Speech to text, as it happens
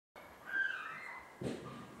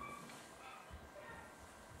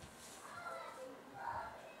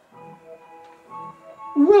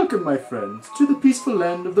Welcome, my friends, to the peaceful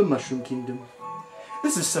land of the Mushroom Kingdom.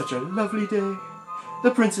 This is such a lovely day.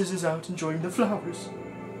 The princess is out enjoying the flowers.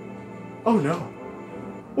 Oh no!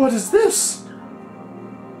 What is this?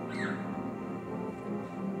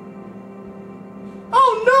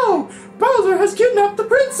 Oh no! Bowser has kidnapped the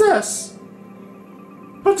princess!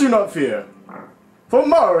 But do not fear, for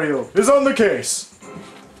Mario is on the case.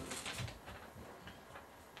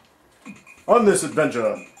 On this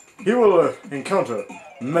adventure, he will encounter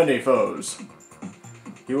many foes.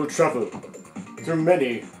 He will travel through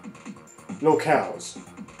many locales.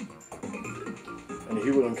 And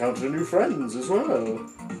he will encounter new friends as well.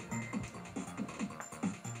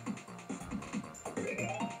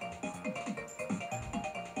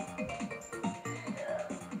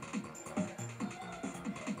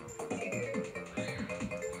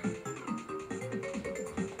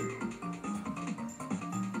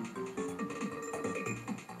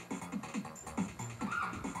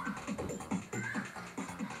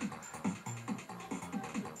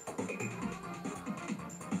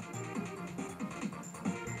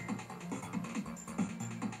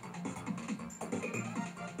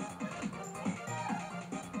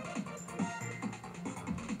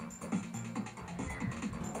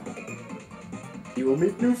 You will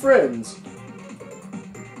meet new friends.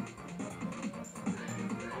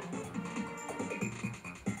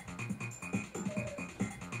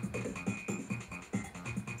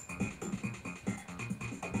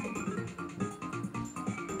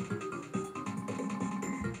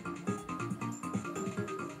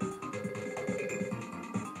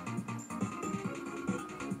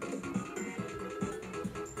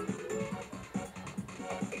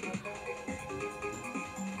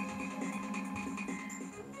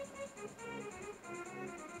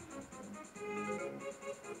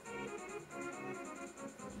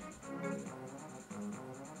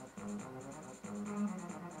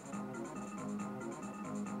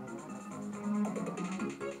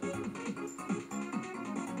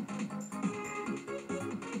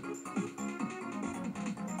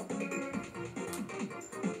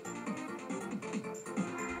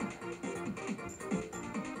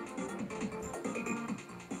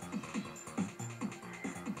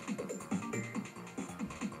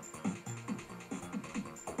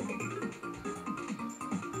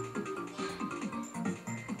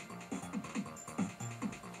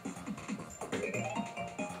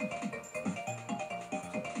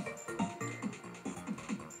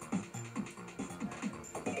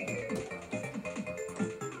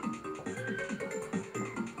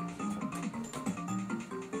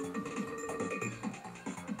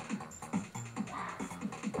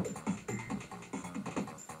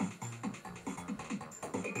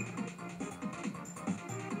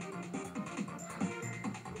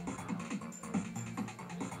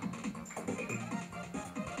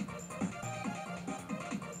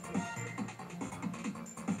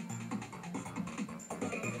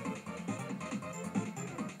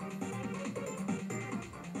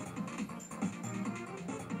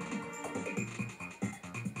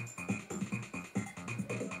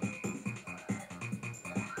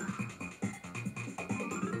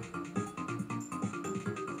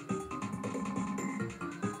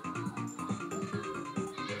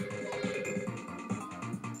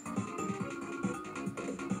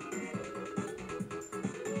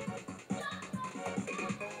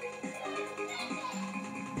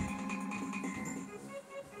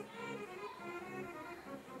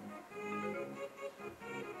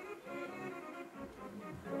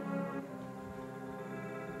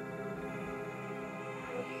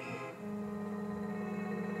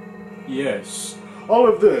 Yes, all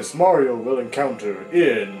of this Mario will encounter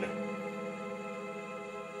in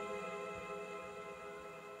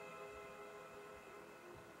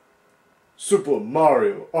Super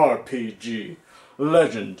Mario RPG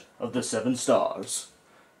Legend of the Seven Stars,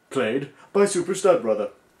 played by Super Stud Brother.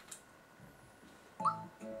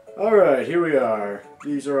 Alright, here we are.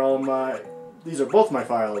 These are both my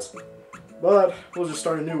files, but we'll just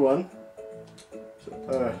start a new one. So,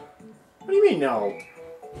 what do you mean no?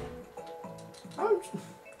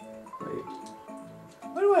 Wait.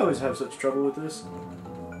 Why do I always have such trouble with this?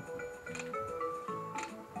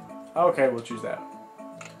 Okay, we'll choose that.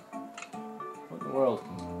 What in the world?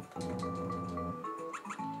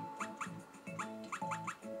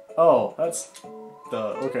 Oh, that's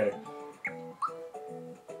the... okay.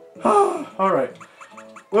 Alright.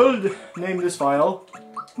 We'll name this file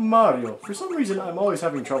Mario. For some reason, I'm always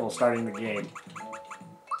having trouble starting the game.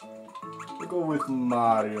 We'll go with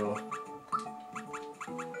Mario.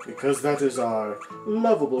 because that is our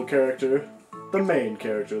lovable character, the main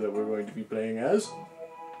character that we're going to be playing as.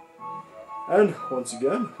 And once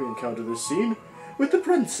again, we encounter this scene with the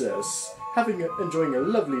princess enjoying a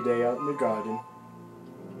lovely day out in the garden.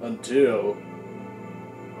 Until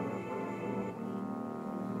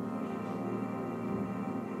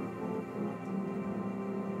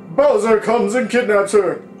Bowser comes and kidnaps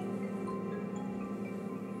her!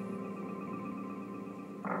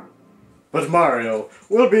 But Mario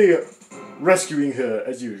will be rescuing her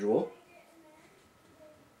as usual.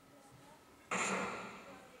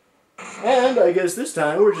 And I guess this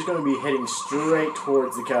time we're just going to be heading straight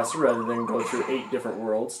towards the castle rather than go through 8 different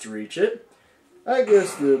worlds to reach it. I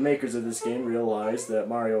guess the makers of this game realized that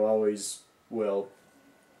Mario always, well,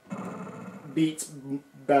 beats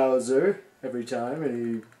Bowser every time,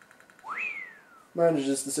 and he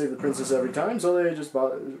manages to save the princess every time, so they just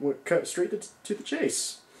cut straight to the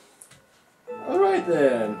chase. Alright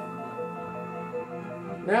then.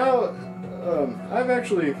 Now, I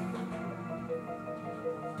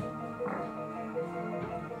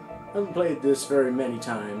haven't played this very many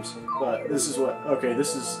times, but this is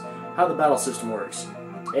how the battle system works.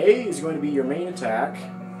 A is going to be your main attack,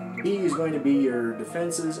 B is going to be your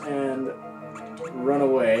defenses and run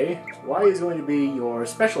away, Y is going to be your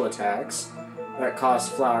special attacks that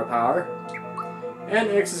cost flower power, and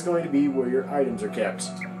X is going to be where your items are kept.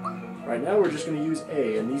 Right now we're just going to use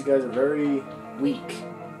A, and these guys are very weak.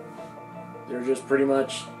 They're just pretty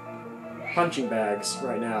much punching bags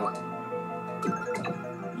right now.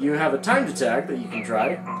 You have a timed attack that you can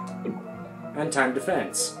try, and timed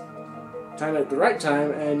defense. Time it at the right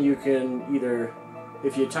time, and you can either,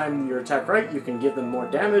 if you time your attack right, you can give them more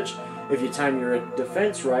damage. If you time your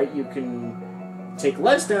defense right, you can take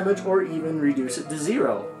less damage or even reduce it to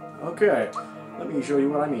 0. Okay, let me show you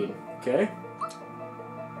what I mean, okay?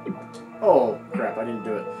 Oh, crap, I didn't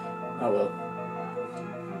do it. Oh well.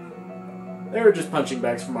 They were just punching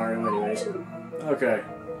bags for Mario anyways. Okay.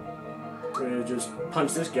 We're gonna just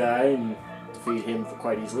punch this guy and defeat him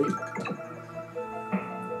quite easily.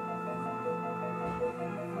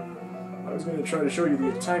 I was gonna try to show you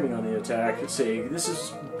the timing on the attack. Let's see, this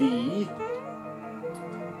is B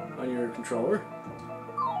on your controller.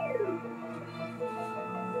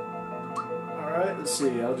 Alright, let's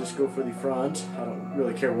see, I'll just go for the front. I don't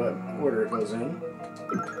really care what order it goes in.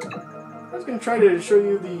 I was gonna try to show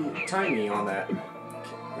you the timing on that.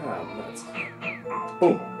 Ah, nuts.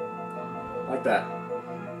 Boom! Like that.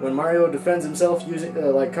 When Mario defends himself using,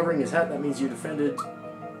 like covering his hat, that means you defended,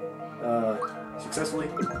 successfully.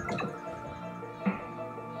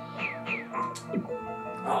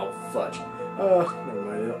 Oh, fudge. Never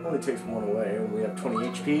mind, it only takes 1 away, and we have 20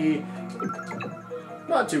 HP.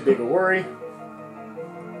 Not too big a worry.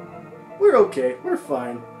 We're okay, we're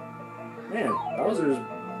fine. Man, Bowser's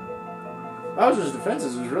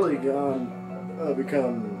defenses has really become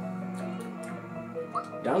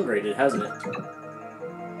downgraded, hasn't it?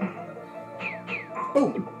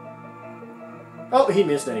 Boom! Oh, he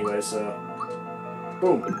missed anyway, so...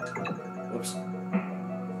 Boom! Whoops.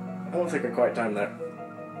 I don't think I quite timed that.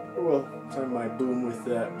 Well, time my boom with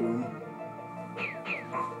that boom.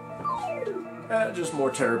 Just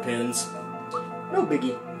more terrapins. No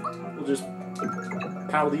biggie. We'll just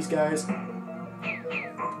pow these guys.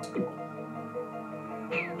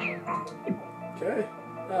 Okay.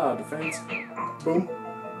 Ah, defense. Boom.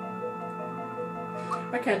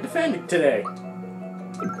 I can't defend today.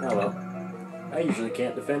 Oh well. I usually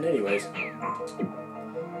can't defend anyways.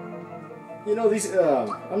 You know, these,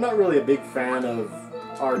 I'm not really a big fan of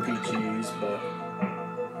RPGs, but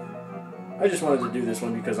I just wanted to do this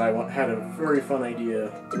one because I had a very fun idea,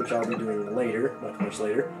 which I'll be doing later, much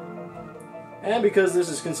later. And because this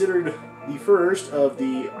is considered the first of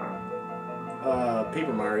the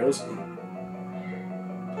Paper Marios.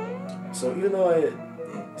 So even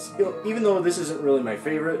though this isn't really my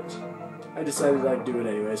favorite, I decided I'd do it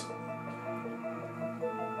anyways.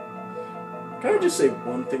 Can I just say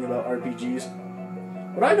one thing about RPGs?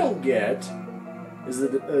 What I don't get is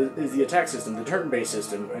the attack system, the turn-based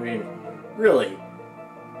system. I mean, really.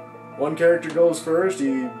 One character goes first,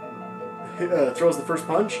 he throws the first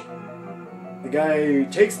punch. The guy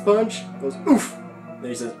takes the punch, goes, oof! Then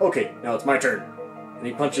he says, okay, now it's my turn. And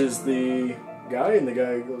he punches the guy, and the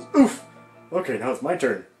guy goes, oof! Okay, now it's my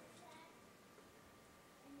turn.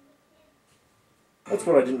 That's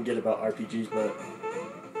what I didn't get about RPGs, but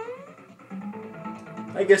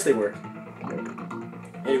I guess they work.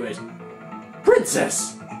 Anyways,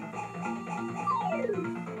 Princess!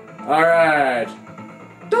 Alright.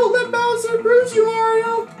 Don't let Bowser bruise you,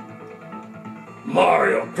 Mario!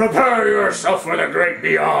 Mario, prepare yourself for the great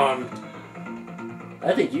beyond!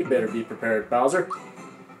 I think you better be prepared, Bowser.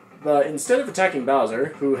 But instead of attacking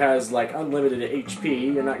Bowser, who has like unlimited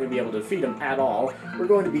HP, you're not going to be able to defeat him at all, we're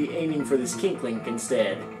going to be aiming for this Kinklink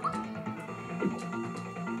instead.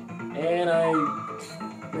 And I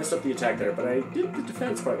messed up the attack there, but I did the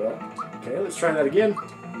defense quite well. Okay, let's try that again.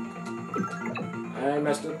 I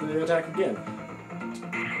messed up the attack again.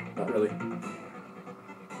 Not really.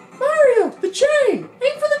 Mario! The chain!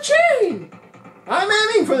 Aim for the chain! I'm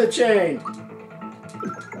aiming for the chain!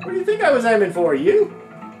 What do you think I was aiming for, you?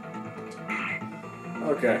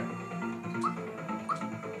 Okay.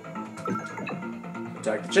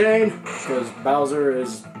 Attack the chain, because Bowser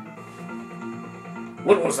is...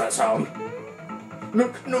 What was that sound?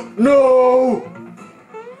 No!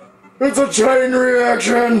 It's a chain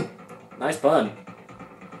reaction! Nice pun.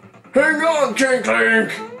 Hang on,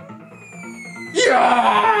 Kinklink!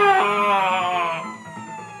 Yeah!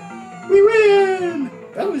 We win!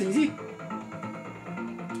 That was easy.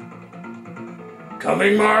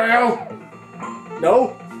 Coming, Mario?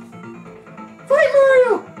 No? Fight,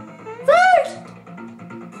 Mario! Fight!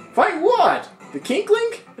 Fight what? The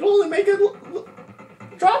Kinklink? It'll only make it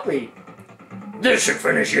drop me. This should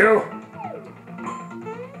finish you.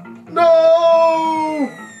 No!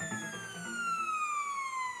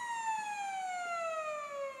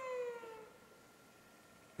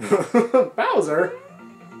 Bowser?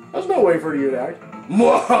 There's no way for you to act.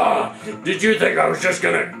 Mwaha! Did you think I was just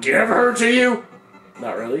gonna give her to you?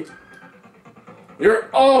 Not really. You're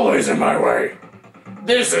always in my way.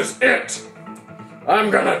 This is it. I'm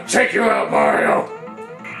gonna take you out, Mario.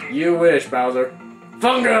 You wish, Bowser.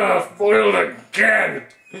 Funga foiled again.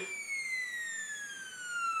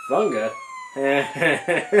 Funga?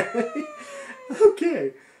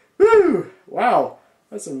 Okay. Woo! Wow.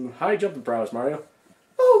 That's some high jumping prowess, Mario.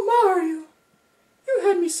 Oh, Mario. You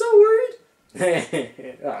had me so worried.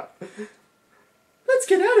 Ah. Let's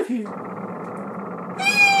get out of here.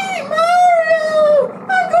 Hey, Mario!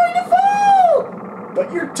 I'm going to fall!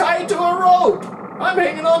 But you're tied to a rope. I'm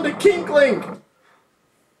hanging on to Kinklink.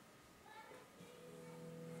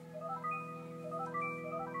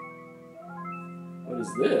 What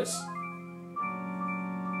is this?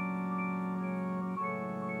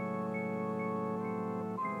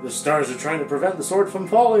 The stars are trying to prevent the sword from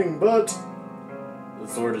falling, but the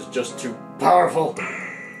sword is just too powerful.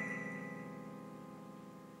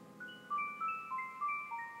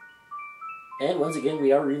 And once again,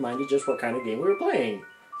 we are reminded just what kind of game we were playing.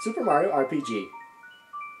 Super Mario RPG.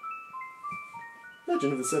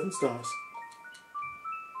 Legend of the Seven Stars.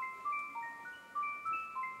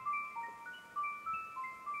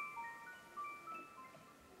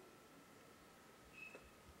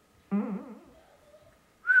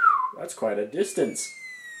 That's quite a distance.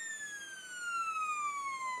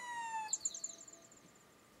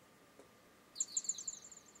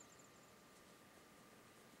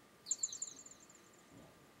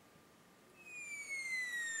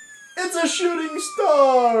 It's a shooting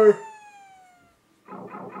star!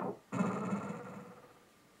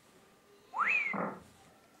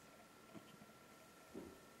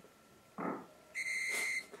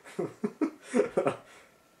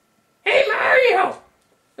 Hey, Mario!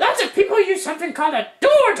 Lots of people use something called a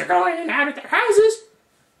door to go in and out of their houses.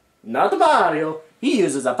 Not Mario. He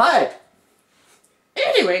uses a pipe.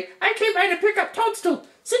 Anyway, I came by to pick up Toadstool,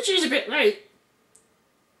 since she's a bit late.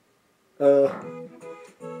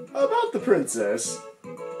 About the princess.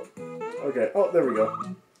 Okay, oh, there we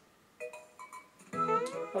go.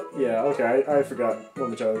 Oh, yeah, okay, I forgot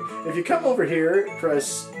momentarily. If you come over here,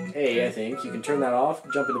 press A, I think. You can turn that off,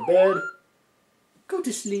 jump into bed, go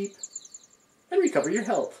to sleep, and recover your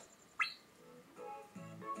health.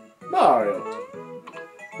 Mario,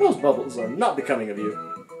 those bubbles are not becoming of you.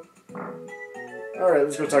 Alright,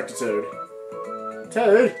 let's go talk to Toad.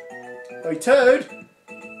 Toad? Hey, Toad!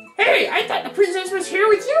 Hey, I thought the princess was here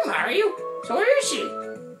with you, Mario. So where is she?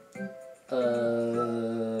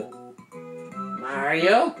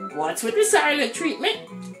 Mario, what's with the silent treatment?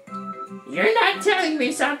 You're not telling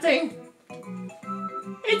me something.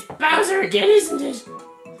 It's Bowser again, isn't it?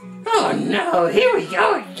 Oh no, here we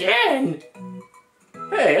go again.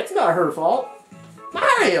 Hey, it's not her fault.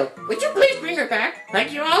 Mario, would you please bring her back,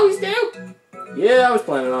 like you always do? Yeah, I was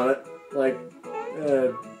planning on it. Like,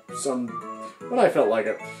 when I felt like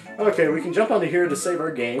it. Okay, we can jump onto here to save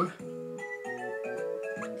our game.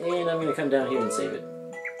 And I'm gonna come down here and save it.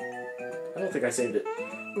 I don't think I saved it.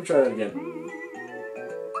 We'll try that again.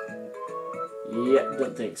 Yeah,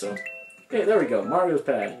 don't think so. Okay, there we go. Mario's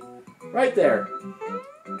pad. Right there.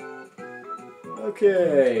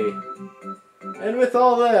 Okay. And with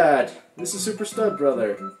all that, this is Super Stud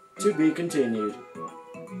Brother. To be continued.